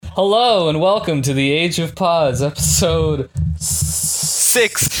Hello and welcome to the Age of Pods, episode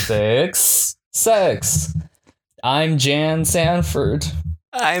 6. Six. I'm Jan Sanford.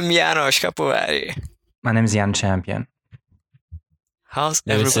 I'm János Kapovári. My name's Jan Champion. How's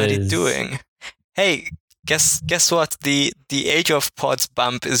everybody doing? Hey, guess what? The Age of Pods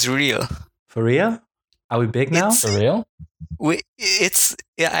bump is real. For real? Are we big now? For real?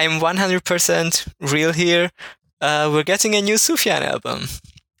 I'm 100% real here. We're getting a new Sufjan album.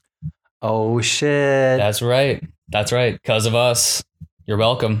 Oh shit. That's right. Because of us. You're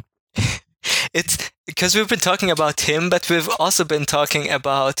welcome. It's because we've been talking about him, but we've also been talking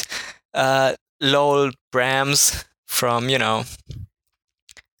about Lol Brams from,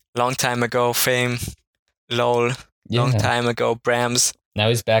 long time ago fame. Long time ago Brams. Now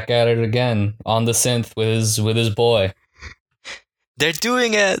he's back at it again on the synth with his boy. They're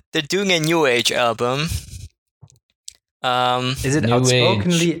doing a new age album. Is it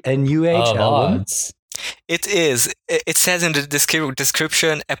outspokenly a new age album? Odds. It is. It says in the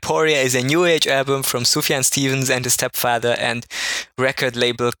description, Aporia is a new age album from Sufjan Stevens and his stepfather and record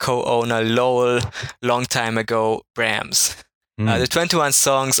label co-owner Lowell, long time ago Brams. The 21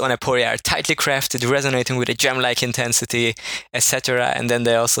 songs on Aporia are tightly crafted, resonating with a gem-like intensity, etc. And then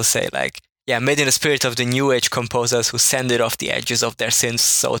they also say, made in the spirit of the new age composers who sanded off the edges of their synth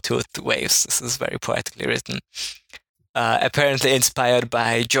sawtooth waves. This is very poetically written. Apparently inspired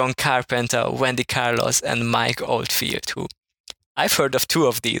by John Carpenter, Wendy Carlos, and Mike Oldfield, who I've heard of 2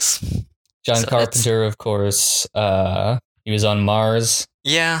 of these. John Carpenter, of course. He was on Mars.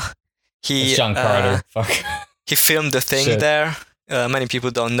 Yeah. It's John Carter. Fuck. He filmed the thing there. Many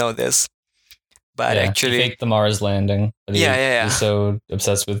people don't know this. But actually... He faked the Mars landing. But he was so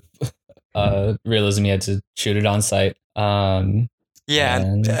obsessed with realism, he had to shoot it on site. And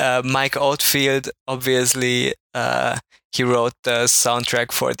Mike Oldfield, obviously, he wrote the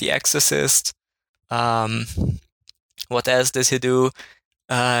soundtrack for The Exorcist. What else did he do?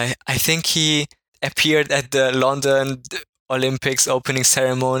 I think he appeared at the London Olympics opening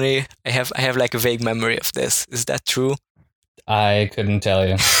ceremony. I have a vague memory of this. Is that true? I couldn't tell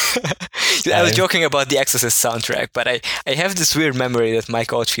you. I was joking about the Exorcist soundtrack, but I have this weird memory that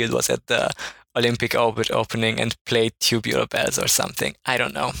Mike Oldfield was at the Olympic opening and played Tubular Bells or something. I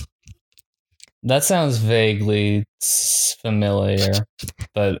don't know. That sounds vaguely familiar,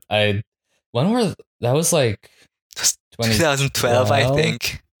 but that was like 2012, I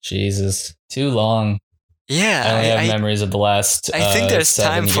think. Jesus, too long. Yeah, I only have memories of the last. I think there's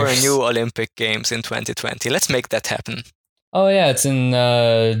time for a years. new Olympic Games in 2020. Let's make that happen. Oh yeah, it's in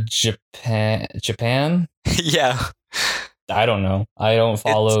Japan. Yeah. I don't know. I don't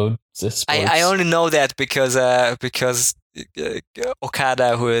follow sports. I only know that because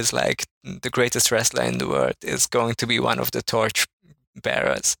Okada, who is like the greatest wrestler in the world, is going to be one of the torch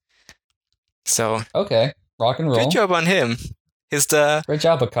bearers. So okay, rock and roll. Good job on him. Great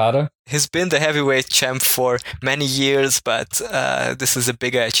job, Okada. He's been the heavyweight champ for many years, but this is a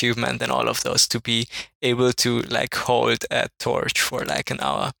bigger achievement than all of those, to be able to hold a torch for an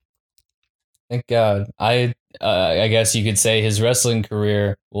hour. Thank God. I guess you could say his wrestling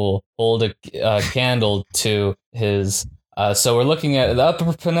career will hold a candle to his. So we're looking at the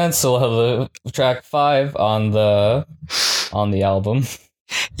Upper Peninsula, the track 5 on the album.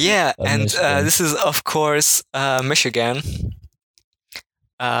 Yeah, and this is of course Michigan.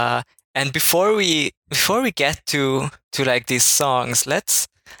 And before we get to these songs, let's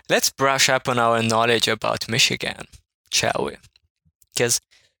brush up on our knowledge about Michigan, shall we? Because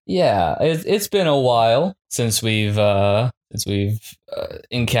it's been a while since we've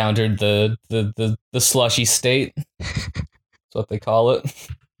encountered the slushy state. That's what they call it.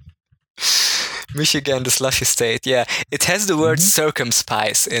 Michigan, the slushy state. Yeah, it has the word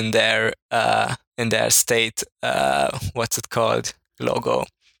circumspice in their state. What's it called? Logo.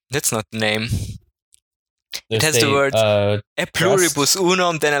 That's not the name. It has the word e pluribus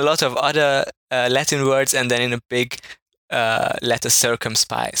unum, then a lot of other Latin words, and then in a big letter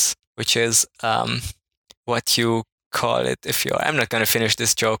circumspice, which is what you call it if you're... I'm not going to finish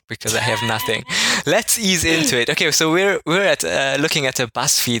this joke because I have nothing. Let's ease into it. Okay, so we're at looking at a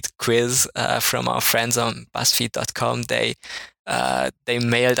BuzzFeed quiz from our friends on BuzzFeed.com. They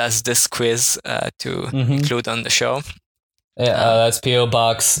mailed us this quiz to include on the show. Yeah, that's P.O.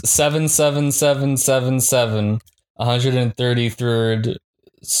 Box 77777, 133rd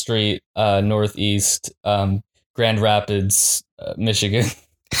Street, Northeast, Grand Rapids, Michigan.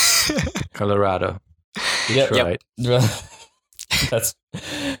 Colorado. Yep. Right. That's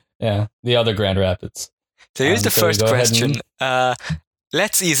the other Grand Rapids. So here's the first question.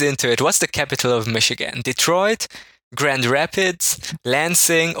 Let's ease into it. What's the capital of Michigan? Detroit, Grand Rapids,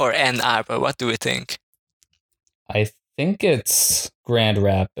 Lansing, or Ann Arbor? What do we think? I think it's Grand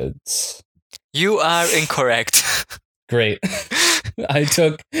Rapids. You are incorrect. Great. I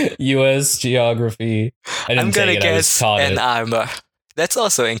took U.S. geography. I'm gonna guess Ann Arbor. That's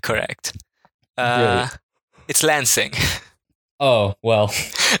also incorrect. It's Lansing. Oh, well.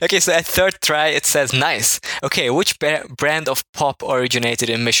 Okay, so at third try, it says nice. Okay, which brand of pop originated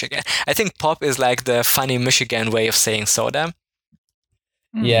in Michigan? I think pop is like the funny Michigan way of saying soda.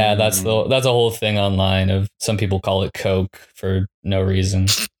 Yeah, that's a whole thing online of some people call it Coke for no reason.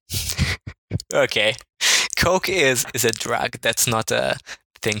 Okay. Coke is a drug. That's not a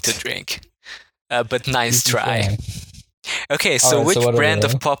thing to drink. But nice try. Okay, so which brand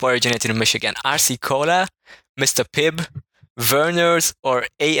of pop originated in Michigan? RC Cola, Mr. Pibb, Werner's, or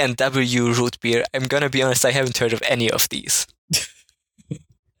A&W root beer? I'm gonna be honest, I haven't heard of any of these.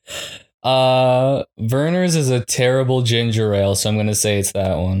 Werner's is a terrible ginger ale, so I'm gonna say it's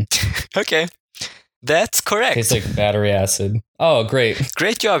that one. Okay, that's correct. Tastes like battery acid. Oh, great.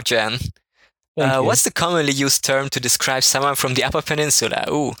 Great job, Jen. What's the commonly used term to describe someone from the Upper Peninsula?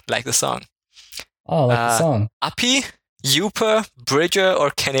 Ooh, like the song. Oh, like the song. Uppy, Youper, Bridger,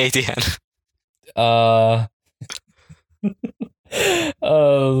 or Canadian? Bridger.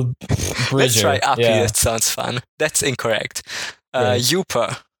 Let's try Uppy, that sounds fun. That's incorrect.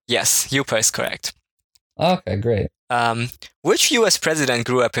 Youper. Yes, Youper is correct. Okay, great. Which US president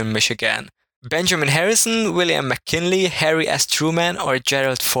grew up in Michigan? Benjamin Harrison, William McKinley, Harry S. Truman, or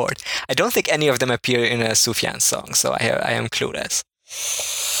Gerald Ford? I don't think any of them appear in a Sufjan song, so I am clueless.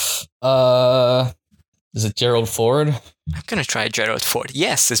 Is it Gerald Ford? I'm gonna try Gerald Ford.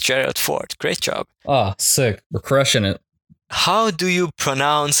 Yes, it's Gerald Ford. Great job. Ah, sick. We're crushing it. How do you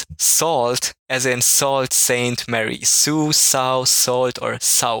pronounce salt, as in Sault Saint Mary? Sue, Sow, Salt, or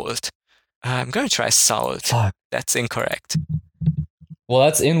Salt? I'm gonna try Salt. Fuck. That's incorrect. Well,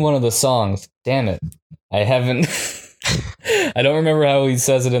 that's in one of the songs. Damn it. I haven't... I don't remember how he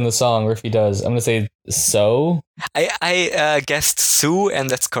says it in the song, or if he does. I'm gonna say so. I guessed Sue, and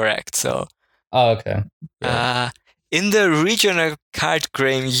that's correct, so... Oh, okay. Yeah. In the regional card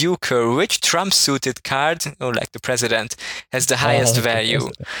game Euchre, which Trump-suited card, like the president, has the highest value?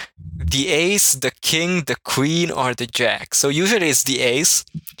 The ace, the king, the queen, or the jack? So usually it's the ace,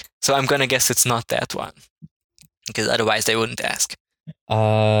 so I'm gonna guess it's not that one. Because otherwise they wouldn't ask.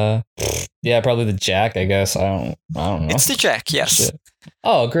 Yeah, probably the jack, I guess. I don't know. It's the jack, yes. Shit.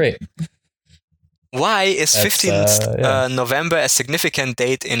 Oh, great. Why is 15th November a significant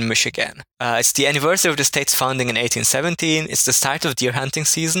date in Michigan? It's the anniversary of the state's founding in 1817. It's the start of deer hunting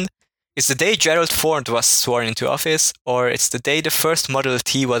season. It's the day Gerald Ford was sworn into office. Or it's the day the first Model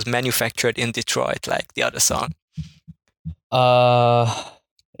T was manufactured in Detroit, like the other song.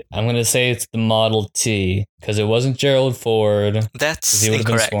 I'm going to say it's the Model T, because it wasn't Gerald Ford. That's incorrect. He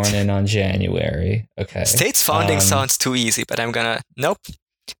would have been sworn in on January. Okay. State's founding sounds too easy, but I'm gonna... Nope.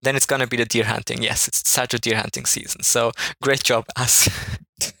 Then it's gonna be the deer hunting. Yes, it's such a deer hunting season. So great job, us.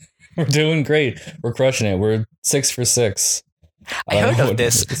 We're doing great. We're crushing it. We're 6 for 6. I heard of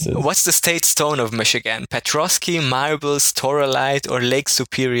this. What's the state stone of Michigan? Petroski, marbles, taurolite, or Lake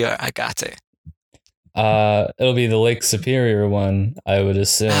Superior agate? It'll be the Lake Superior one, I would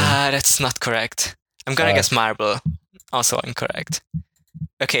assume. That's not correct. I'm gonna guess marble. Also incorrect.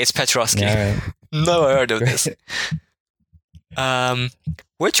 Okay, it's Petroski. Yeah, right. Never heard of this.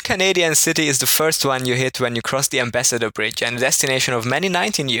 Which Canadian city is the first one you hit when you cross the Ambassador Bridge and the destination of many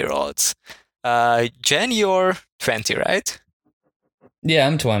 19-year-olds? Jen, you're 20, right? Yeah,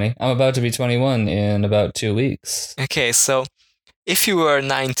 I'm 20. I'm about to be 21 in about 2 weeks. Okay, so if you were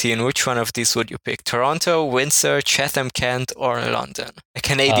 19, which one of these would you pick? Toronto, Windsor, Chatham, Kent, or London? A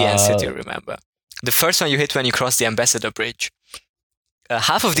Canadian city, remember. The first one you hit when you cross the Ambassador Bridge.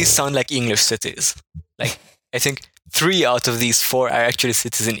 Half of these sound like English cities. Like, I think 3 out of these 4 are actually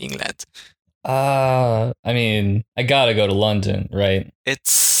cities in England. I mean, I gotta go to London, right?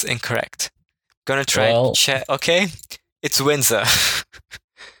 It's incorrect. Gonna try okay, it's Windsor.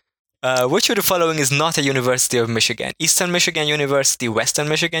 Which of the following is not a University of Michigan? Eastern Michigan University, Western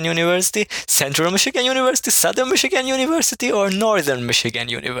Michigan University, Central Michigan University, Southern Michigan University, or Northern Michigan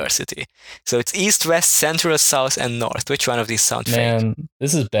University? So it's East, West, Central, South, and North. Which one of these sound fake? Man,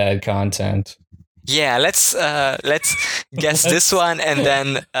 this is bad content. Yeah, let's guess this one, and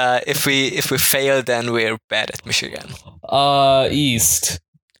then if we fail, then we're bad at Michigan. East.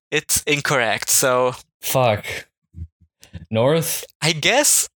 It's incorrect. So fuck. North? I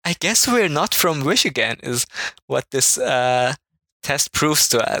guess we're not from Michigan is what this test proves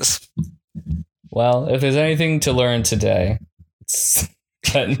to us. Well, if there's anything to learn today, it's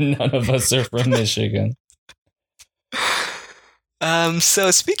that none of us are from Michigan.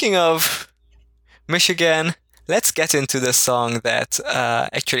 So speaking of Michigan, let's get into the song that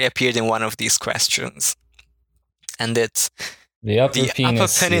actually appeared in one of these questions. And it's the Upper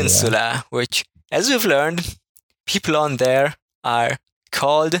Peninsula, which, as we've learned, people on there are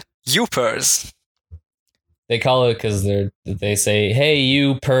called Upers. They call it because they say, "Hey,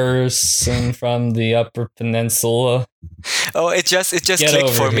 you person from the Upper Peninsula." Oh, it just clicked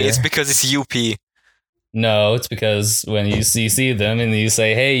for me. It's because it's UP. No, it's because when you see them and you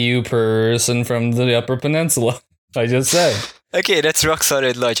say, "Hey, you person from the Upper Peninsula," I just said. Okay, that's rock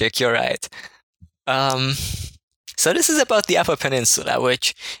solid logic. You're right. So this is about the Upper Peninsula,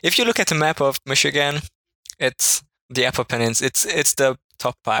 which, if you look at the map of Michigan, it's the Upper Peninsula. It's the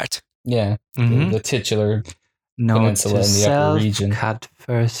top part. Yeah, the titular peninsula in the upper region. Cut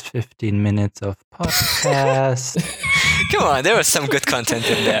first 15 minutes of podcast. Come on, there was some good content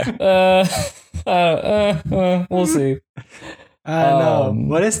in there. We'll see. I don't know.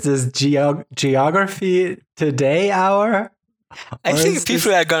 What is this geography today hour? I think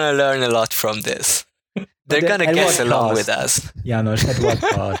people are gonna learn a lot from this. They're gonna guess along with us. Janos, at what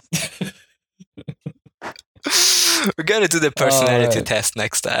cost? We're gonna do the personality test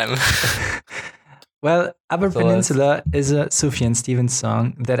next time. Well, Upper Peninsula is a Sufjan Stevens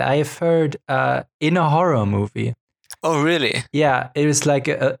song that I have heard in a horror movie. Oh, really? Yeah, it was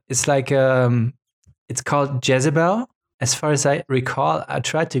it's called Jezebel. As far as I recall, I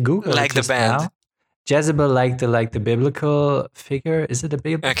tried to Google like it the band. now. Jezebel, like the biblical figure. Is it a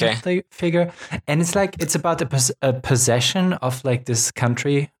biblical figure? And it's about a possession of like this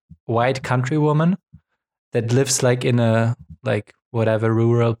white country woman that lives like in a whatever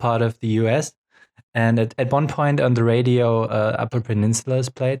rural part of the US. And at one point on the radio, Upper Peninsula is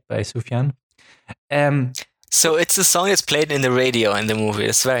played by Sufjan. So it's a song that's played in the radio in the movie.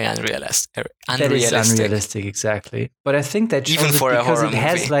 It's very unrealistic. That is unrealistic, exactly. But I think that even for a horror movie, it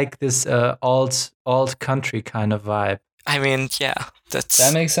has like this alt country kind of vibe. I mean, yeah,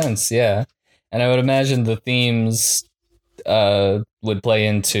 that makes sense. Yeah, and I would imagine the themes would play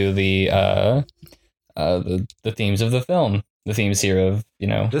into the themes of the film. The themes here of, the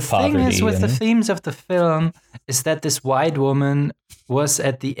poverty. Thing is with the themes of the film is that this white woman was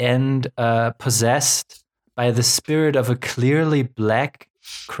at the end possessed by the spirit of a clearly black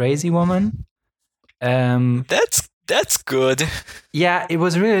crazy woman. That's good. Yeah, it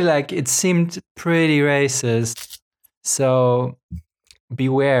was really it seemed pretty racist. So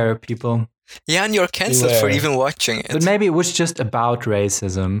beware, people. Yeah, and you're cancelled for even watching it. But maybe it was just about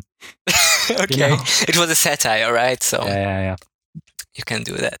racism. Okay, it was a satire, right? So yeah. You can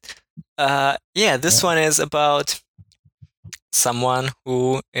do that. This one is about someone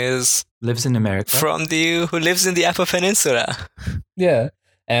who lives in America, who lives in the Upper Peninsula. Yeah,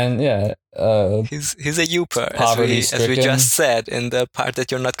 and he's a Uper, as we just said in the part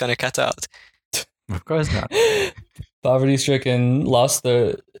that you're not gonna cut out. Of course not. Poverty stricken,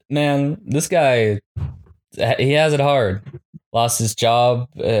 this guy, he has it hard. Lost his job,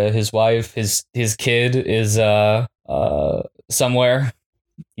 his wife, his kid is somewhere.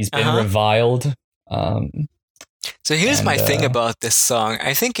 He's been reviled. So here's my thing about this song.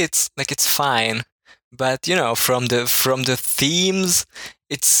 I think it's fine, but from the themes,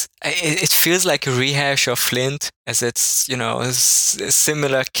 it feels like a rehash of Flint, as it's a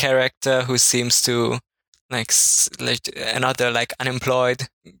similar character who seems to like another unemployed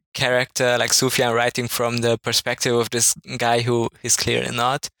character, like Sufjan writing from the perspective of this guy who is clearly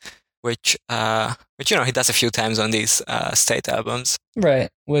not, which he does a few times on these state albums. Right.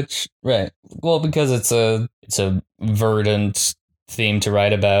 Well, because it's a verdant theme to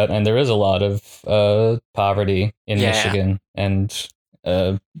write about, and there is a lot of poverty in Michigan. And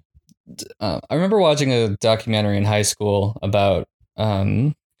I remember watching a documentary in high school about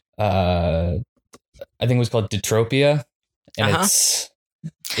I think it was called Detropia, and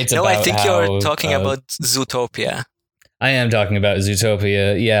it's no, about I think you're talking about Zootopia. I am talking about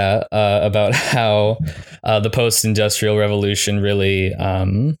Zootopia, yeah, about how the post-industrial revolution really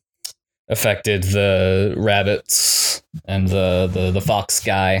affected the rabbits and the fox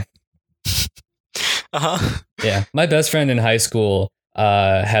guy. Yeah, my best friend in high school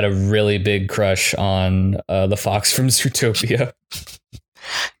had a really big crush on the fox from Zootopia.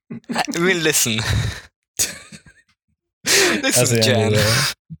 We'll listen. Listen, Jan.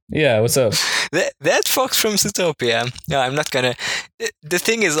 Yeah, what's up? That fox from Zootopia. No, I'm not gonna. The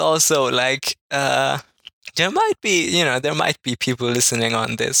thing is also there might be people listening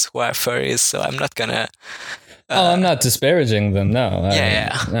on this who are furries, so I'm not gonna I'm not disparaging them. No.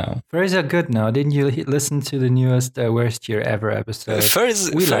 No. Furries are good now. Didn't you listen to the newest Worst Year Ever episode?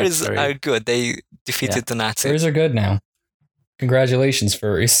 Furries are good. They defeated the Nazis. Furries are good now. Congratulations,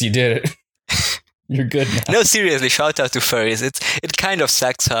 furries. You did it. You're good now. No, seriously, shout out to furries. It kind of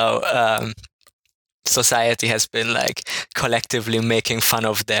sucks how society has been like collectively making fun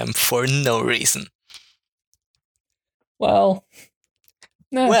of them for no reason. Well,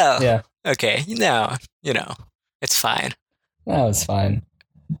 yeah. Okay, no, it's fine. No, it's fine.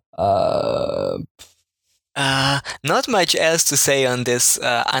 Not much else to say on this,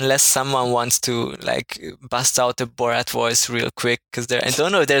 unless someone wants to like bust out the Borat voice real quick, because I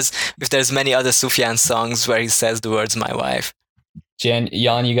don't know if there's many other Sufjan songs where he says the words "my wife." Jan,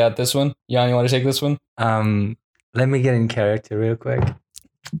 you got this one? Jan, you want to take this one? Let me get in character real quick.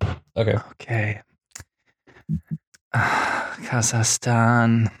 Okay.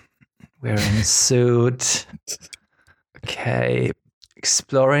 Kazakhstan. Wearing a suit. Okay.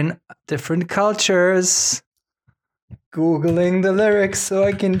 Exploring different cultures. Googling the lyrics so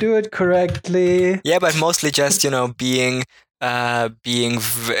I can do it correctly. Yeah, but mostly just, being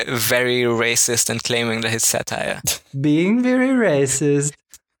very racist and claiming that it's satire. Being very racist.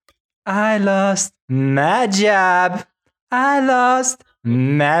 I lost my job. I lost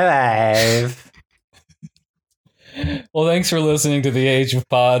my wife. Well, thanks for listening to the Age of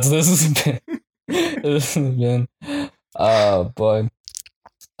Pods. This has been oh boy.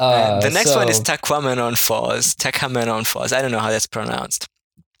 The next one is Tahquamenon Falls. I don't know how that's pronounced.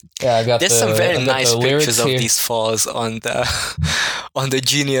 Yeah, there's some very nice pictures of these falls on the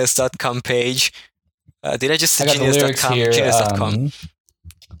genius.com page. Did I just say genius.com? Genius.com.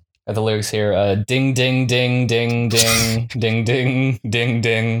 Got the lyrics here. Ding ding ding ding ding ding ding ding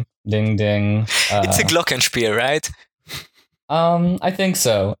ding ding ding. It's a Glockenspiel, right? I think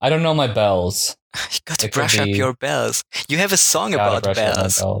so. I don't know my bells. You got to brush up your bells. You have a song about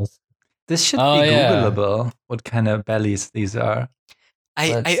bells. This should be Googleable. What kind of bellies these are?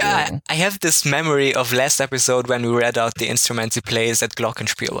 I have this memory of last episode when we read out the instruments he plays that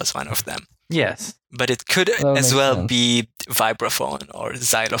Glockenspiel was one of them. Yes. But it could as well be vibraphone or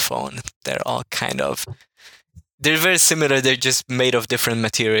xylophone. They're all they're very similar. They're just made of different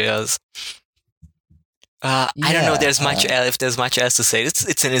materials. I don't know. If there's much else to say.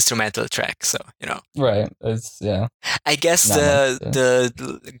 It's an instrumental track, so Right. I guess the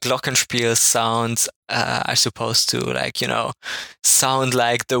Glockenspiel sounds are supposed to sound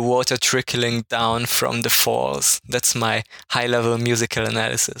like the water trickling down from the falls. That's my high-level musical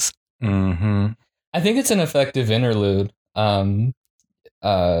analysis. Mm-hmm. I think it's an effective interlude. And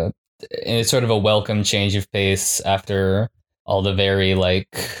it's sort of a welcome change of pace after all the very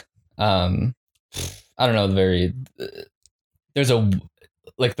I don't know, there's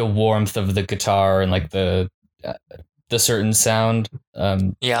the warmth of the guitar and the certain sound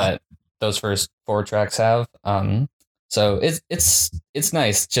that those first 4 tracks have. So it's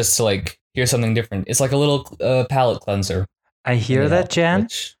nice just to hear something different. It's like a little palate cleanser. I hear that, Jan,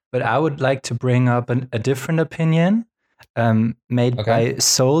 but I would like to bring up a different opinion made by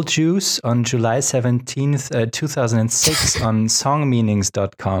Soul Juice on July 17th, 2006 on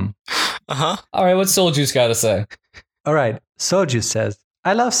songmeanings.com. Uh-huh. All right, what's Soul Juice got to say? All right, Soul Juice says,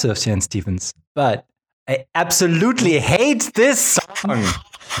 I love Sufjan Stevens, but I absolutely hate this song.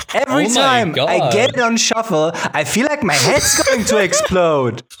 Every time I get it on shuffle, I feel like my head's going to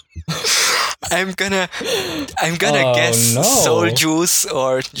explode. I'm gonna guess Soul Juice,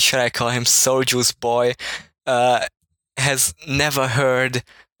 or should I call him Soul Juice Boy, has never heard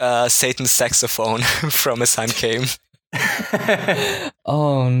Satan's saxophone from A Sun Came.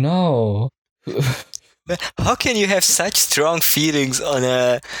 Oh no. How can you have such strong feelings on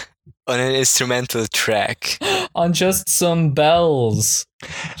an instrumental track? On just some bells.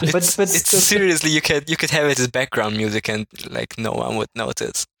 But seriously, you could have it as background music and no one would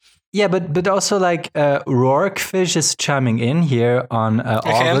notice. Yeah, but also Rourkefish is chiming in here on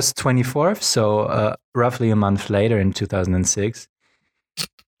August 24th, so roughly a month later in 2006.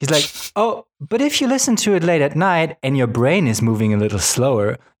 He's like, oh, but if you listen to it late at night and your brain is moving a little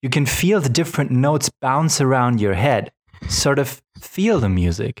slower, you can feel the different notes bounce around your head. Sort of feel the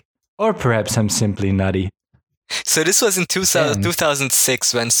music. Or perhaps I'm simply nutty. So this was in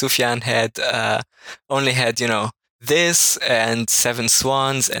 2006 when Sufjan had only had, this and Seven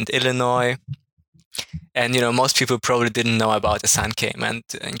Swans and Illinois. And, most people probably didn't know about The Sun Came and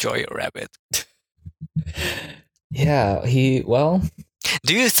Enjoy Your Rabbit. Yeah,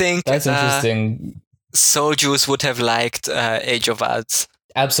 do you think that's interesting? Soul Juice would have liked Age of Odds?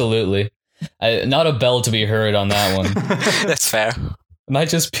 Absolutely. Not a bell to be heard on that one. That's fair. Might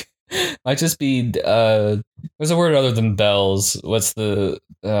just Might just be there's a word other than bells. What's the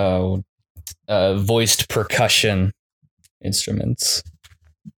voiced percussion instruments,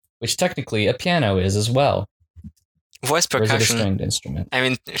 which technically a piano is as well. Voice percussion. Or is it a stringed instrument? I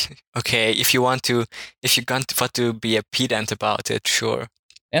mean, okay, if you want to be a pedant about it, sure.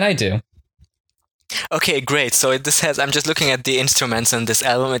 And I do. Okay, great. So I'm just looking at the instruments on this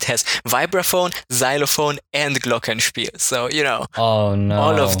album. It has vibraphone, xylophone, and glockenspiel. So, oh, no.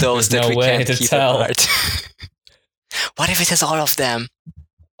 all of those There's that we can't keep tell. apart. What if it has all of them?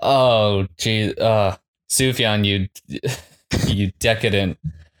 Oh, geez. Sufjan, you decadent.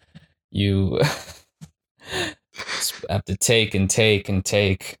 You have to take and take and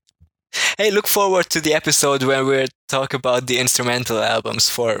take. Hey, look forward to the episode where we'll talk about the instrumental albums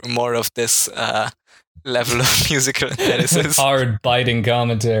for more of this level of musical analysis. Hard biting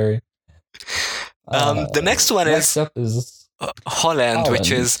commentary. The next one is Holland,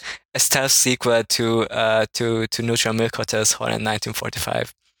 which is a stealth sequel to Neutral Milk Hotel's Holland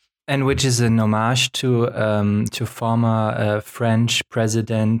 1945. And which is an homage to former French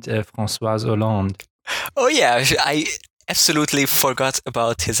President François Hollande. Oh yeah, I absolutely forgot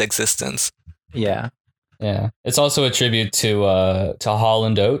about his existence. Yeah. It's also a tribute to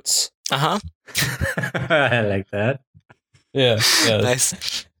Holland Oates. Uh-huh. I like that. Yeah.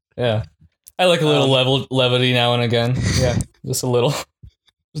 Nice. Yeah. I like a little levity now and again. Yeah. Just a little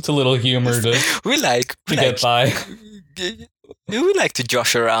humor to get by. We like to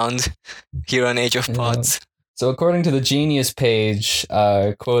josh around here on Age of Pods. So according to the Genius page,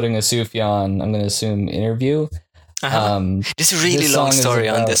 quoting a Sufjan, I'm going to assume interview. There's a really long story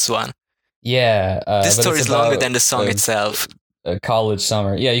on this one. Yeah. This story is longer than the song itself. A college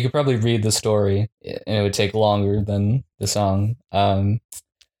summer. Yeah, you could probably read the story and it would take longer than the song. But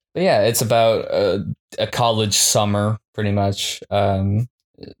yeah, it's about a college summer, pretty much.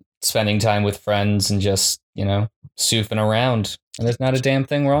 Spending time with friends and just, soofing around. And there's not a damn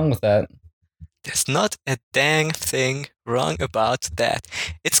thing wrong with that. There's not a dang thing wrong about that.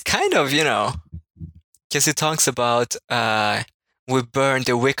 It's kind of, because it talks about we burned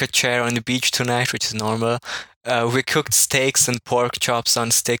a wicker chair on the beach tonight, which is normal. We cooked steaks and pork chops on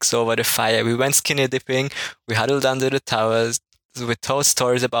sticks over the fire. We went skinny dipping. We huddled under the towers. We told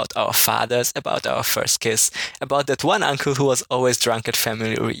stories about our fathers, about our first kiss, about that one uncle who was always drunk at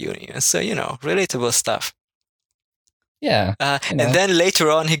family reunions. So, relatable stuff. Yeah. And then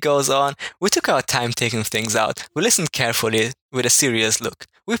later on, he goes on, we took our time taking things out. We listened carefully with a serious look.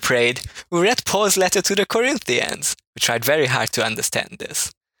 We prayed. We read Paul's letter to the Corinthians. We tried very hard to understand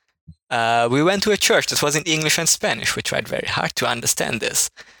this. We went to a church that was in English and Spanish. We tried very hard to understand this.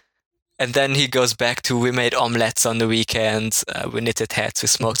 And then he goes back to, we made omelettes on the weekends. We knitted hats. We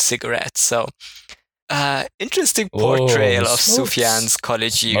smoked cigarettes. So, interesting portrayal of Sufjan's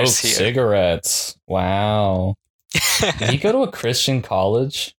college years here. Cigarettes. Wow. Did he go to a Christian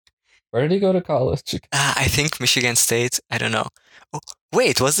college? Where did he go to college? I think Michigan State. I don't know. Oh,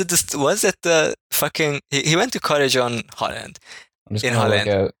 wait, was it the fucking? He went to college in Holland.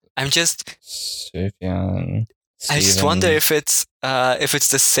 I'm just. Sufjan. I just wonder if it's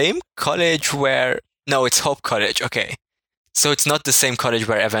the same college where. No, it's Hope College. Okay, so it's not the same college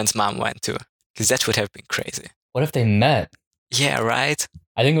where Evan's mom went to, because that would have been crazy. What if they met? Yeah, right.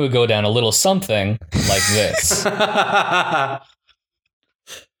 I think it would go down a little something like this.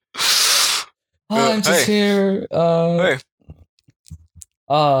 I'm just here. Hey.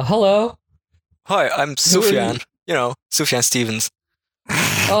 Hello. Hi, I'm Sufjan. Sufjan Stevens.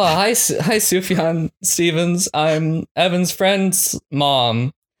 Oh, hi, Sufjan Stevens. I'm Evan's friend's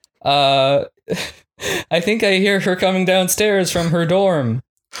mom. I think I hear her coming downstairs from her dorm.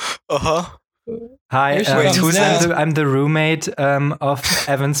 Uh-huh. Hi, who's that? I'm the roommate of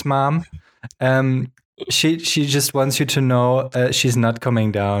Evan's mom. She just wants you to know she's not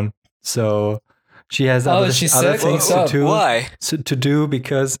coming down. So she has other things to do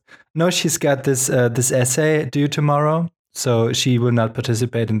because she's got this essay due tomorrow, so she will not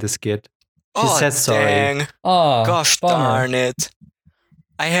participate in this skit. She says sorry. Dang. Oh, gosh darn it!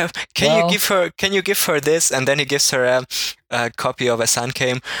 Can you give her this? And then he gives her a copy of A Sun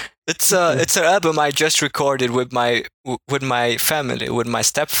Came. It's an album I just recorded with my family, with my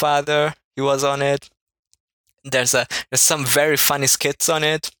stepfather. He was on it. There's some very funny skits on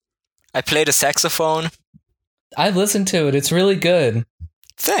it. I played a saxophone. I've listened to it. It's really good.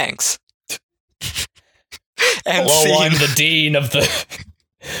 Thanks. Hello, I'm the dean of the.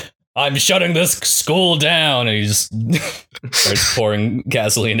 I'm shutting this school down, and he just starts pouring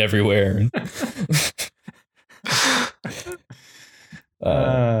gasoline everywhere.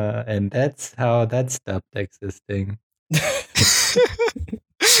 And that's how that stopped existing.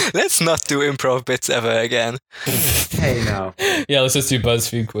 Let's not do improv bits ever again. Hey, no. Yeah, let's just do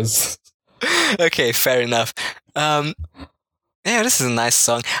BuzzFeed quiz. Okay, fair enough. Yeah, this is a nice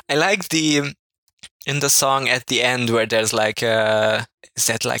song. I like in the song at the end where there's like is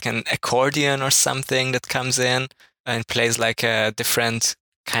that like an accordion or something that comes in and plays like a different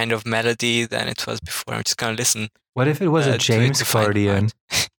kind of melody than it was before. I'm just gonna listen. What if it was a James accordion?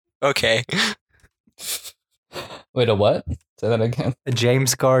 Okay. Wait, a what? Say that again. A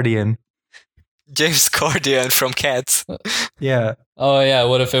James Guardian. James Cordian from Cats. Yeah. Oh yeah.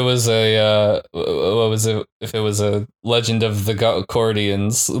 What if it was a what was it? If it was a Legend of the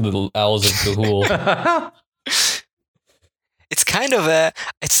Accordions, the Owls of Ga'Hoole. It's kind of a.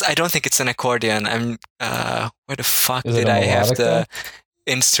 I don't think it's an accordion. Where the fuck did I have the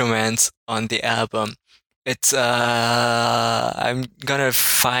instruments on the album? It's I'm gonna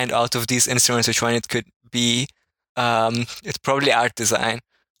find out of these instruments which one it could be. It's probably art design.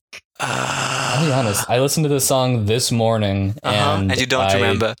 I'll be honest. I listened to this song this morning, and you don't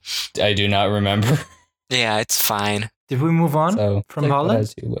remember. I do not remember. Yeah, it's fine. Did we move on from Holland?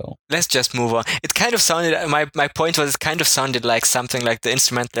 As you will. Let's just move on. It kind of sounded. My point was, it kind of sounded like something like the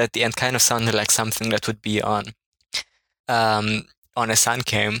instrumental at the end kind of sounded like something that would be on A Sun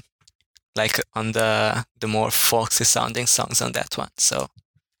Came, like on the more folksy sounding songs on that one. So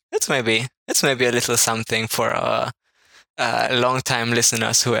it's maybe a little something for long-time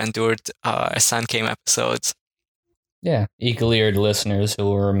listeners who endured our Sun Came episodes. Yeah, eagle-eared listeners who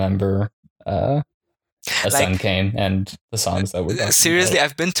will remember A Sun Came and the songs that were talking seriously about.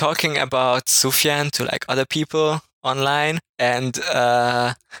 I've been talking about Sufjan to like other people online, and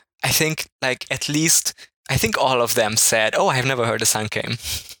I think like at least all of them said, "Oh, I've never heard A Sun Came."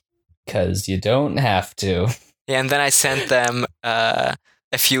 Because you don't have to. Yeah, and then I sent them a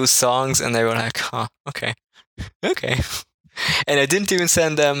few songs, and they were like, "Oh, okay." And I didn't even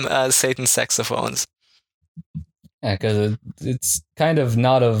send them Satan's Saxophones. Yeah, because it's kind of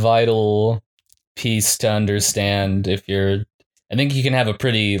not a vital piece to understand if you're... I think you can have a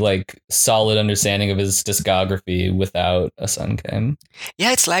pretty like solid understanding of his discography without A Sun Came.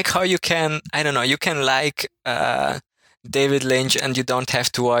 Yeah, it's like how you can, I don't know, you can like David Lynch and you don't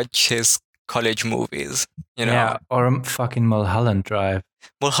have to watch his college movies, you know? Yeah, or fucking Mulholland Drive.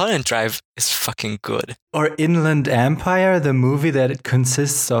 Mulholland Drive is fucking good. Or Inland Empire, the movie that it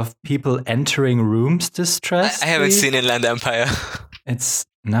consists of people entering rooms distressed. I haven't seen Inland Empire. It's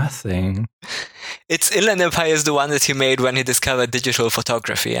nothing. It's Inland Empire is the one that he made when he discovered digital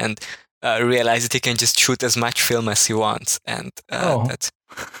photography and realized that he can just shoot as much film as he wants. And that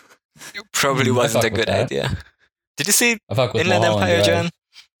probably wasn't a good idea. Did you see Inland Empire, John?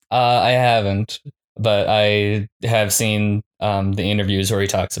 I haven't, but I have seen the interviews where he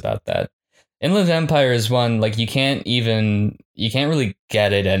talks about that. Inland Empire is one, like, you can't really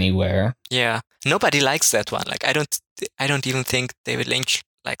get it anywhere. Yeah. Nobody likes that one. Like, I don't even think David Lynch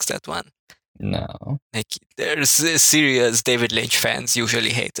likes that one. No. Like, there's serious David Lynch fans usually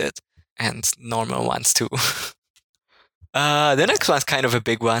hate it, and normal ones too. The next one's kind of a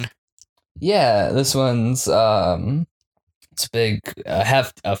big one. Yeah, this one's it's big.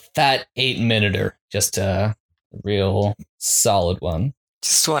 Have a fat 8-minuter, just a real solid one.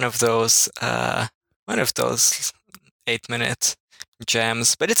 Just one of those 8-minute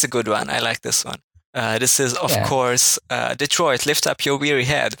jams, but it's a good one. I like this one. This is, of course, Detroit, Lift Up Your Weary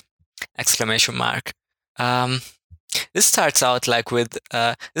Head! ! This starts out like with,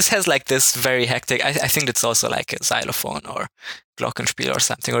 this has like this very hectic, I think it's also like a xylophone or glockenspiel or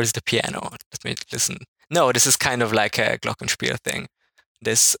something, or is the piano? Let me listen. No, this is kind of like a glockenspiel thing.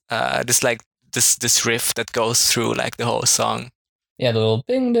 This riff that goes through like the whole song. Yeah, the little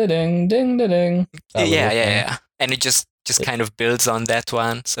ding da ding ding da ding. Yeah. And it just kind of builds on that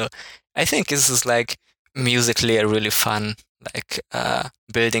one. So I think this is like musically a really fun like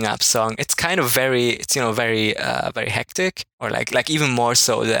building up song. It's kind of very hectic, or like even more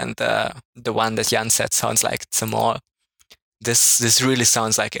so than the one that Jan said sounds like it's a mall. This really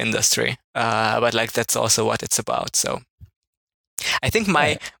sounds like industry, but like that's also what it's about. So I think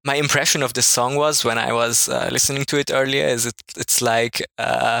my impression of the song was, when I was listening to it earlier, is it's like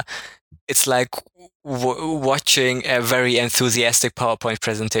watching a very enthusiastic PowerPoint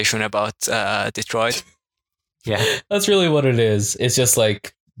presentation about Detroit. Yeah, that's really what it is. It's just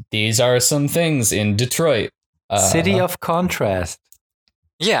like, these are some things in Detroit. City of contrast.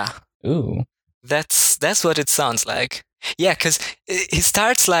 Yeah. Ooh. That's what it sounds like. Yeah, because it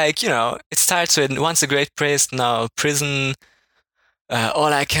starts like, it starts with once a great priest, now prison,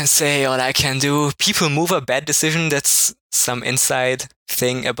 all I can say, all I can do. People move a bad decision. That's some inside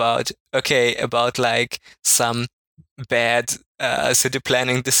thing about like some bad city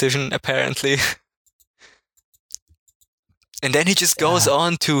planning decision, apparently. And then he just goes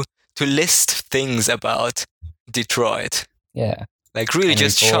on to list things about Detroit. Yeah. Like really Henry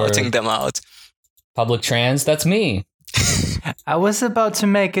just Ford. shouting them out. Public trans, that's me. I was about to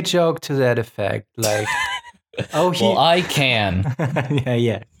make a joke to that effect. Like, well, I can.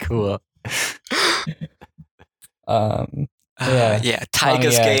 yeah, cool.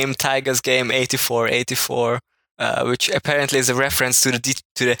 Tigers game 84, which apparently is a reference to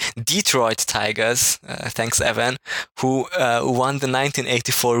the Detroit Tigers. Thanks, Evan, who won the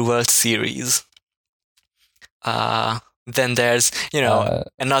 1984 World Series. Then there's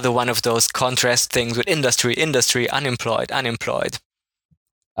another one of those contrast things with industry, unemployed.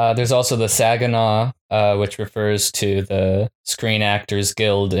 There's also the Saginaw, which refers to the Screen Actors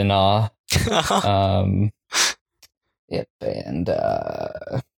Guild in Awe. Yep, and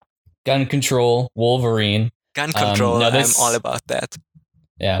Gun Control, Wolverine. Gun Control, I'm all about that.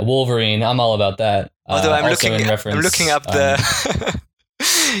 Yeah, Wolverine, I'm all about that. Although I'm looking up the...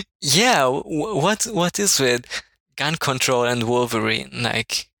 yeah, what is with Gun Control and Wolverine?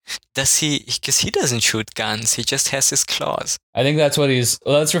 Like, does he... Because he doesn't shoot guns, he just has his claws. I think that's what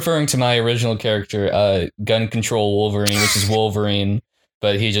that's referring to my original character, Gun Control Wolverine, which is Wolverine.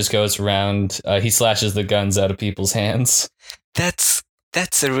 But he just goes around, he slashes the guns out of people's hands. That's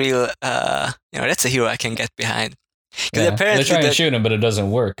a real, that's a hero I can get behind. Yeah. Apparently they're trying to shoot him, but it doesn't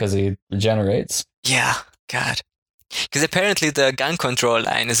work because he regenerates. Yeah, God. Because apparently the gun control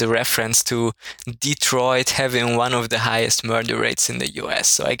line is a reference to Detroit having one of the highest murder rates in the US.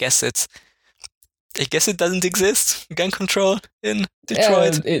 So I guess it doesn't exist, gun control in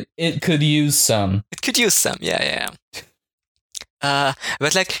Detroit. Yeah, it could use some. It could use some, yeah.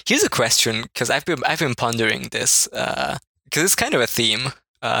 But like, here's a question, because I've been pondering this, because it's kind of a theme.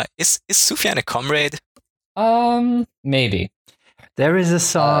 Is Sufjan a comrade? Maybe. There is a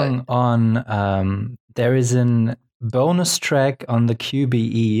song on. There is an bonus track on the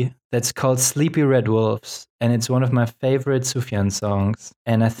QBE that's called "Sleepy Red Wolves," and it's one of my favorite Sufjan songs.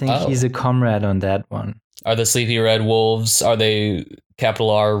 And I think he's a comrade on that one. Are the Sleepy Red Wolves? Are they capital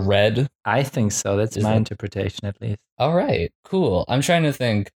R red? I think so. That's my interpretation, at least. All right, cool. I'm trying to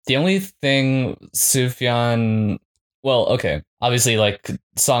think. The only thing Sufjan, well, okay, obviously, like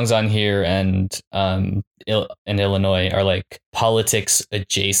songs on here and in Illinois are like politics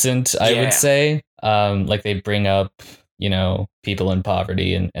adjacent. I would say, like they bring up, people in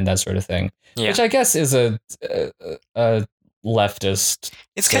poverty and that sort of thing, which I guess is a leftist.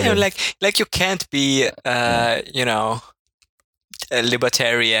 It's kind of like you can't be, a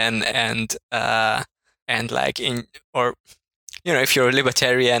libertarian and like if you're a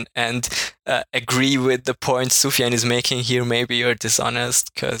libertarian and agree with the point Sufjan is making here, maybe you're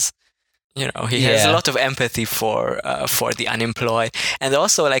dishonest because he has a lot of empathy for the unemployed, and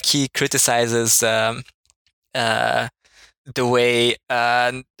also like he criticizes the way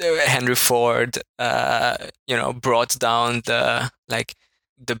Henry Ford brought down the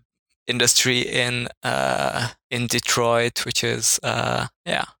industry in Detroit, which is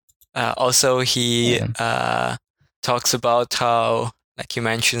also he talks about how, like, he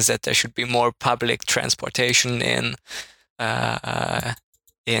mentions that there should be more public transportation in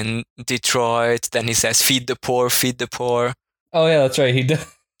Detroit. Then he says, feed the poor. Oh yeah, that's right, he does.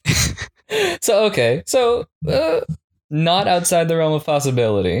 So not outside the realm of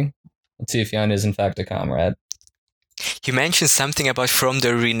possibility, Sufjan is in fact a comrade. He mentions something about from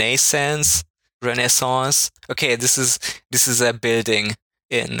the Renaissance. Okay, this is a building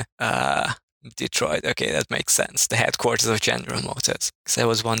in Detroit. Okay, that makes sense. The headquarters of General Motors. Because I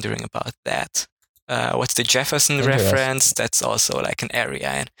was wondering about that. What's the Jefferson reference? That's also like an area.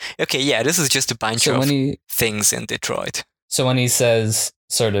 And okay, yeah, this is just a bunch of things in Detroit. So when he says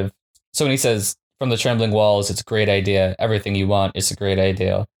from the trembling walls, it's a great idea. Everything you want, it's a great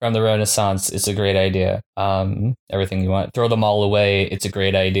idea. From the Renaissance, it's a great idea. Everything you want, throw them all away. It's a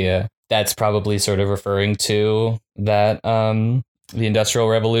great idea. That's probably sort of referring to that the Industrial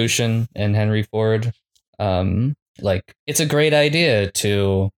Revolution and Henry Ford. Like, it's a great idea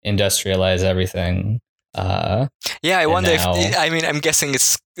to industrialize everything. I wonder I'm guessing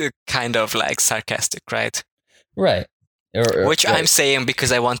it's kind of like sarcastic, right? Right. Which I'm saying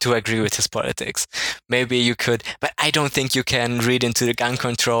because I want to agree with his politics. Maybe you could, but I don't think you can read into the gun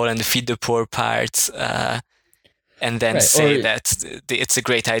control and the feed the poor parts and then say that it's a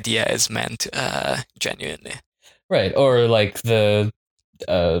great idea is meant genuinely. Right, or like the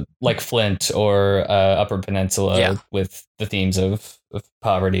like Flint or Upper Peninsula with the themes of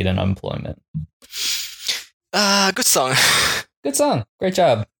poverty and unemployment. Good song. Good song. Great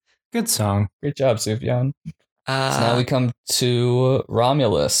job. Good song. Great job, Sufjan. So now we come to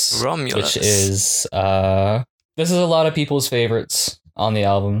Romulus. Which is this is a lot of people's favorites on the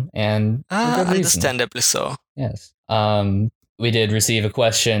album, and for good reason. Understandably so. Yes. We did receive a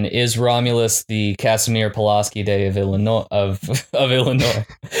question: is Romulus the Casimir Pulaski Day of Illinois? Of Illinois?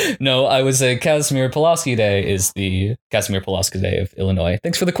 No, I would say Casimir Pulaski Day is the Casimir Pulaski Day of Illinois.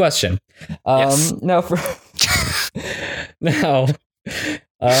 Thanks for the question. Yes. Now for now.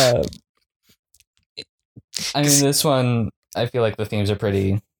 I mean, this one, I feel like the themes are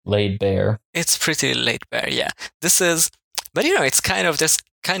pretty laid bare. It's pretty laid bare, yeah. This is, but you know, it's kind of there's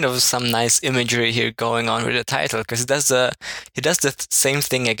kind of some nice imagery here going on with the title, because he does the same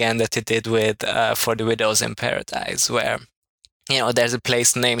thing again that he did with For the Widows in Paradise, where you know there's a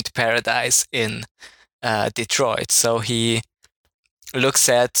place named Paradise in Detroit, so he looks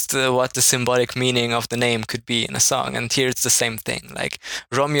at what the symbolic meaning of the name could be in a song, and here it's the same thing. Like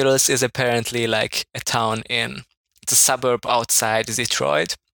Romulus is apparently like a town in the suburb outside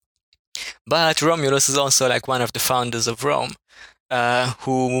Detroit, but Romulus is also like one of the founders of Rome,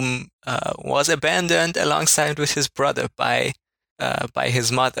 who was abandoned alongside with his brother by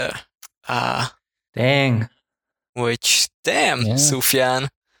his mother. Dang. Which yeah. Sufjan,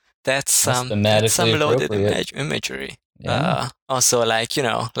 that's some loaded imagery. Yeah. Also, like, you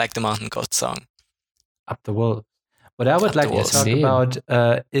know, like the Mountain Goat song. Up the Wolves. What I would like to talk about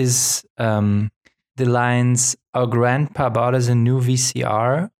is the lines, our grandpa bought us a new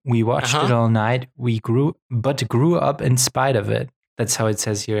VCR. We watched it all night. We grew up in spite of it. That's how it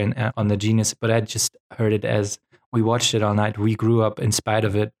says here on the Genius. But I just heard it as we watched it all night. We grew up in spite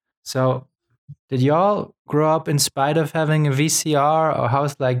of it. So did y'all grow up in spite of having a VCR, or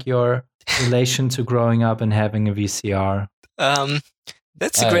how's like your relation to growing up and having a VCR?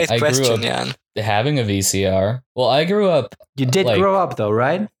 That's a great question, Jan. Having a VCR. Well, I grew up. You did grow up, though,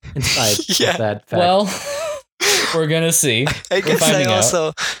 right? In spite of that fact. Well, we're gonna see. I guess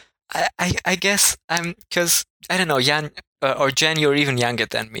I'm, because I don't know, Jan or Jen, you're even younger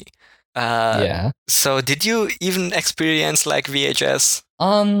than me. Yeah. So did you even experience like VHS?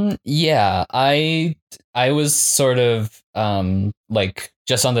 Yeah, I was sort of like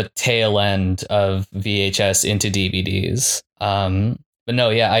just on the tail end of VHS into DVDs. But no,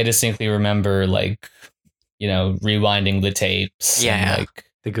 yeah, I distinctly remember like, you know, rewinding the tapes. Yeah, and, like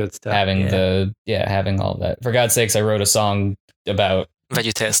the good stuff. Having having all that. For God's sakes, I wrote a song about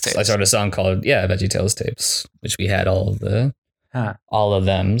VeggieTales tapes. I started a song called VeggieTales tapes, which we had all of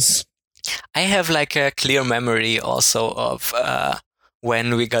them's. I have like a clear memory also of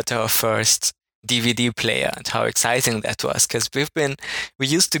when we got our first DVD player and how exciting that was, because we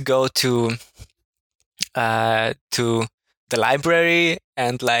used to go to the library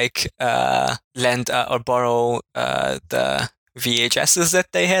and like lend or borrow the VHSs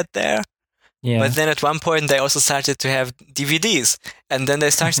that they had there. Yeah. But then at one point they also started to have DVDs, and then they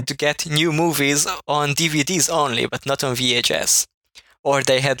started to get new movies on DVDs only, but not on VHS. Or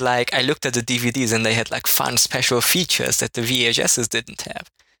they had like, I looked at the DVDs and they had like fun special features that the VHSs didn't have.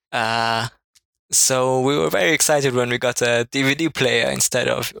 So we were very excited when we got a DVD player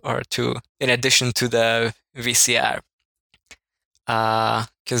in addition to the VCR.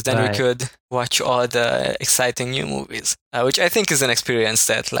 Because then we could watch all the exciting new movies, which I think is an experience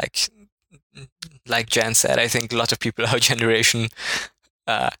that like Jan said, I think a lot of people our generation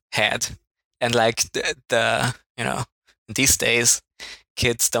had. And like the you know, these days,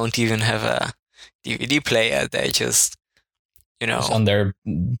 kids don't even have a DVD player. They just, you know, just on their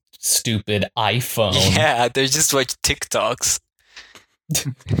stupid iPhone. Yeah, they just watch TikToks.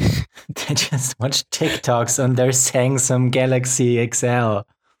 They just watch TikToks on their Samsung Galaxy XL.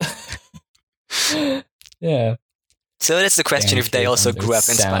 Yeah. So that's the question: if they also grew up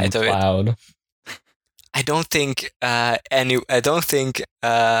in spite of it. I don't think a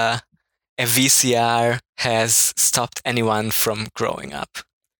VCR has stopped anyone from growing up.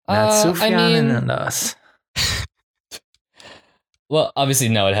 Not Sufjan and us. Well, obviously,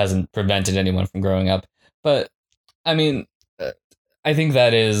 no, it hasn't prevented anyone from growing up. But, I mean, I think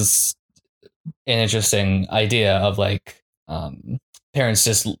that is an interesting idea of, like, parents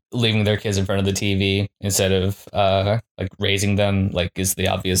just leaving their kids in front of the TV instead of, like, raising them, like, is the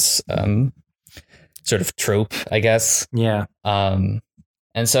obvious sort of trope, I guess. Yeah.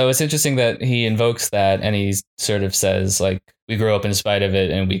 And so it's interesting that he invokes that, and he sort of says, like, we grew up in spite of it,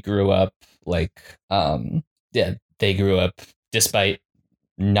 and we grew up, like, they grew up despite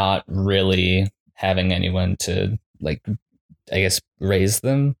not really having anyone to, like, I guess, raise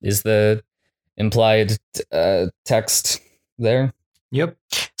them, is the implied text there. Yep.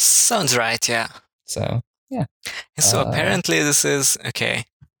 Sounds right, yeah. So, yeah. So apparently this is, okay,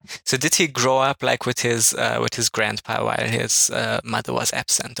 So did he grow up like with his grandpa while his mother was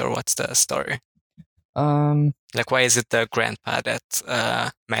absent, or what's the story? Like, why is it the grandpa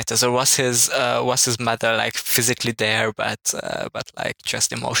that matters, or was his mother like physically there, but like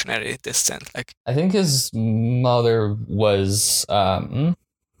just emotionally distant? Like, I think his mother was. I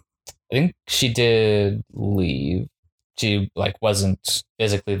think she did leave. She like wasn't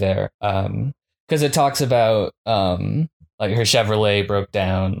physically there. Because it talks about like her Chevrolet broke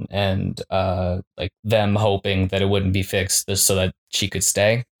down and like them hoping that it wouldn't be fixed just so that she could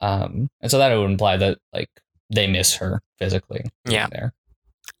stay. And so that would imply that like they miss her physically. Yeah. There.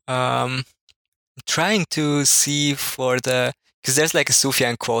 Trying to see because there's like a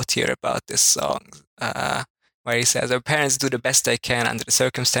Sufjan quote here about this song, where he says, "Our parents do the best they can under the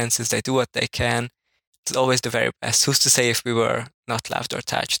circumstances. They do what they can. It's always the very best. Who's to say if we were not loved or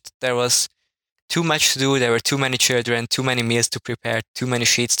touched? There was too much to do. There were too many children, too many meals to prepare, too many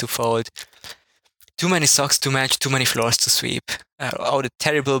sheets to fold, too many socks to match, too many floors to sweep. Oh, the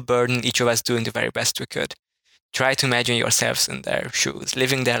terrible burden, each of us doing the very best we could. Try to imagine yourselves in their shoes,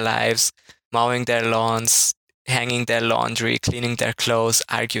 living their lives, mowing their lawns, hanging their laundry, cleaning their clothes,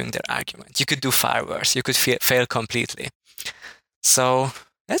 arguing their arguments. You could do far worse. You could fail completely." So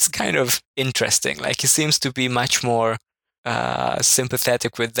that's kind of interesting. Like, he seems to be much more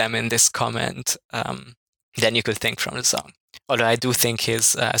sympathetic with them in this comment than you could think from the song. Although I do think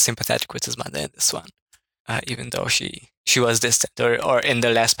he's sympathetic with his mother in this one, even though she was distant, or in the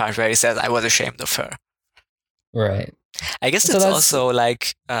last part where he says, "I was ashamed of her." Right. I guess it's also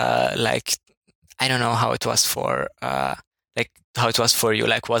like I don't know how it was for you.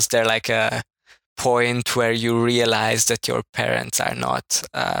 Like, was there like a point where you realized that your parents are not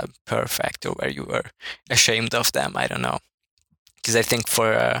perfect, or where you were ashamed of them? I don't know, because I think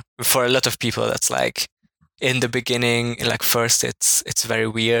for a lot of people that's like in the beginning, like first it's very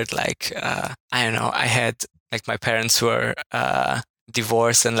weird. Like I don't know, I had like my parents were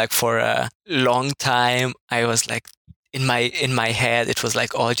divorced, and like for a long time I was like, in my head it was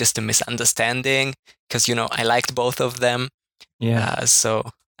like all just a misunderstanding, because I liked both of them. Yeah.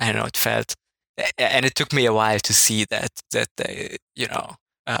 So I don't know, it felt, and it took me a while to see that they,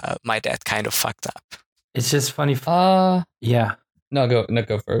 my dad kind of fucked up. It's just funny. Yeah. No, go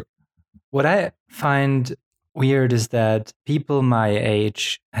for it. What I find weird is that people my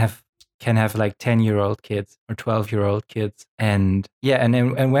age can have like 10-year-old kids or 12-year-old kids, and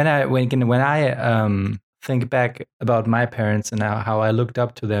when I think back about my parents and how I looked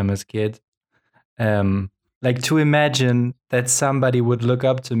up to them as kids, like to imagine that somebody would look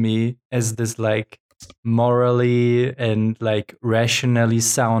up to me as this like morally and like rationally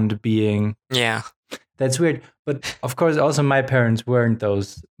sound being. Yeah. That's weird. But of course, also my parents weren't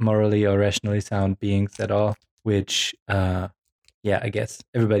those morally or rationally sound beings at all, which, I guess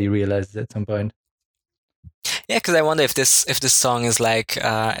everybody realizes at some point. Yeah, because I wonder if this song is like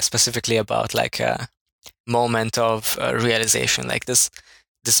specifically about like a moment of realization, like this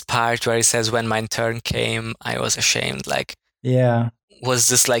part where he says, "When my turn came, I was ashamed." Like, was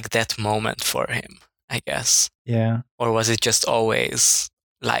this like that moment for him, I guess? Yeah. Or was it just always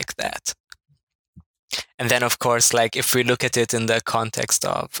like that? And then, of course, like if we look at it in the context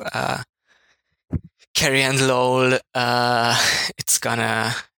of Carrie and Lowell, it's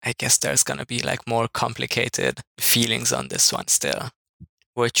gonna, I guess there's gonna be like more complicated feelings on this one still.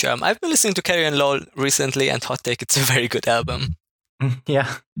 Which I've been listening to Carrie and Lowell recently, and hot take, it's a very good album.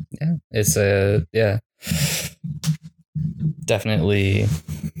 Yeah. It's definitely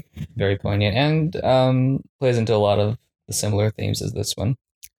very poignant, and plays into a lot of the similar themes as this one.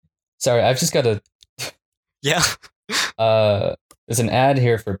 Sorry, I've just got to. Yeah. There's an ad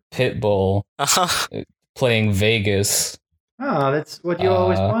here for Pitbull playing Vegas. Oh, that's what you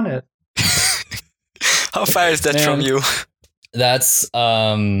always wanted. How far is that from you? That's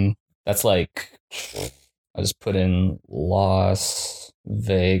like, I just put in Las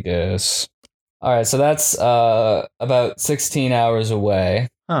Vegas. All right, so that's about 16 hours away.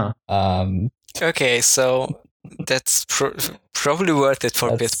 Huh. Okay, so that's probably worth it for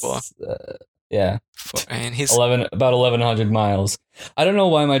Pitbull. Yeah. And he's about 1,100 miles. I don't know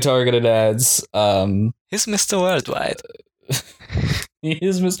why my targeted ads. He's Mr. Worldwide. He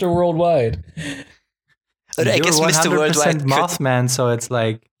is Mr. Worldwide. I guess Mr. Worldwide Mothman, so it's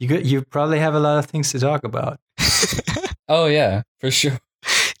like you probably have a lot of things to talk about. Oh yeah, for sure.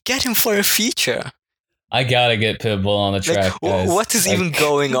 Get him for a feature. I gotta get Pitbull on the track, guys. What is even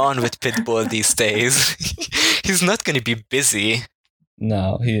going on with Pitbull these days? He's not going to be busy.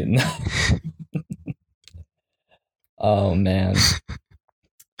 No. Oh man.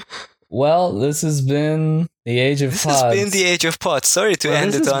 Well, this has been the Age of Pods. This has been the Age of Pods. Sorry to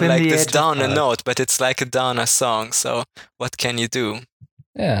end it on like this downer note, but it's like a downer song. So what can you do?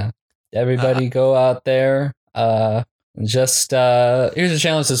 Yeah, everybody go out there. Just here's a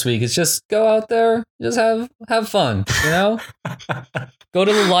challenge this week. It's just go out there, just have fun. You know, go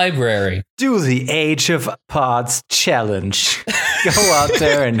to the library. Do the Age of Pods challenge. Go out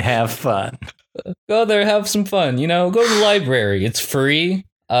there and have fun. Go there, have some fun. You know, go to the library. It's free.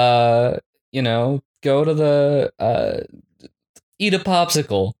 You know, go to the eat a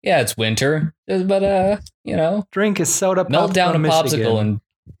popsicle. Yeah, it's winter, but you know, drink a soda pop. Melt down a popsicle and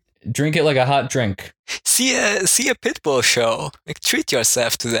drink it like a hot drink. See a Pitbull show. Like, treat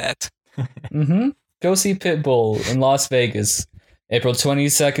yourself to that. Go see Pitbull in Las Vegas, April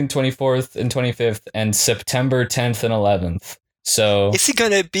 22nd, 24th, and 25th, and September 10th and 11th. So is he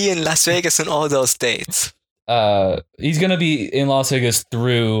gonna be in Las Vegas on all those dates? He's gonna be in Las Vegas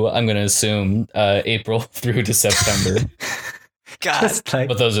through, I'm gonna assume, April through to September. God,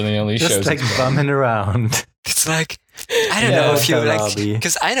 but those are the only shows. Just like bumming around. It's like, I don't know if you like,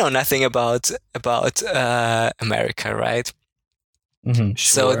 because I know nothing about America, right? Sure.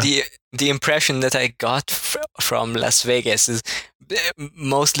 So the impression that I got from Las Vegas is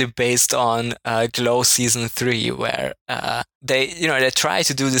mostly based on Glow season 3, where they try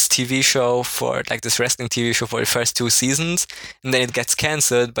to do this TV show for like this wrestling TV show for the first 2 seasons, and then it gets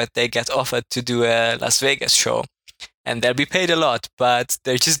cancelled, but they get offered to do a Las Vegas show, and they'll be paid a lot, but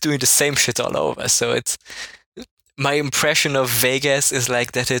they're just doing the same shit all over. So it's, my impression of Vegas is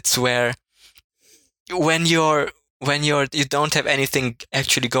like that it's where when you don't have anything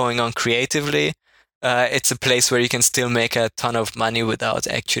actually going on creatively, it's a place where you can still make a ton of money without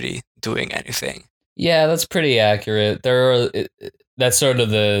actually doing anything. Yeah, that's pretty accurate. That's sort of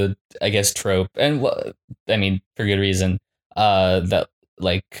the, I guess, trope, and I mean, for good reason. That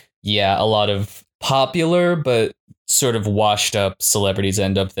like, yeah, a lot of popular but sort of washed up celebrities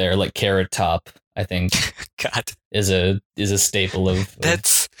end up there, like Carrot Top, I think. God, is a staple of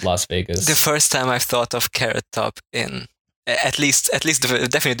Las Vegas. The first time I've thought of Carrot Top in at least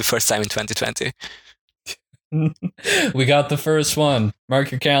definitely the first time in 2020. We got the first one.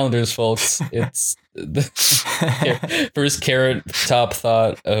 Mark your calendars, folks. It's the first Carrot Top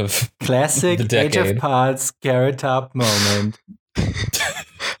thought of classic the decade. Age of Pods Carrot Top moment.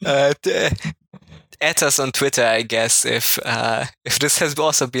 At us on Twitter, I guess, if this has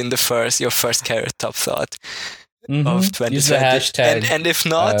also been your first Carrot Top thought of 2020. Use the hashtag. And if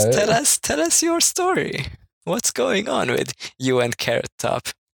not, tell us your story. What's going on with you and Carrot Top?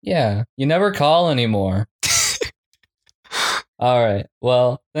 Yeah, you never call anymore. All right.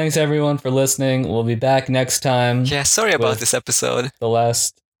 Well, thanks everyone for listening. We'll be back next time. Yeah, sorry about this episode. The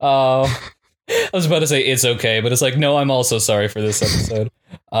last. Oh, I was about to say it's okay, but it's like, no, I'm also sorry for this episode.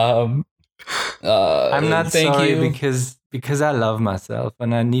 I'm not sorry because I love myself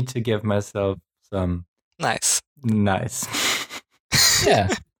and I need to give myself some nice. Yeah.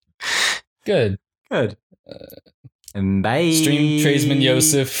 Good. Bye. Stream Tradesman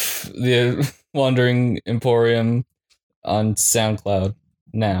Yosef, the Wandering Emporium on SoundCloud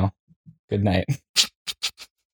now. Good night.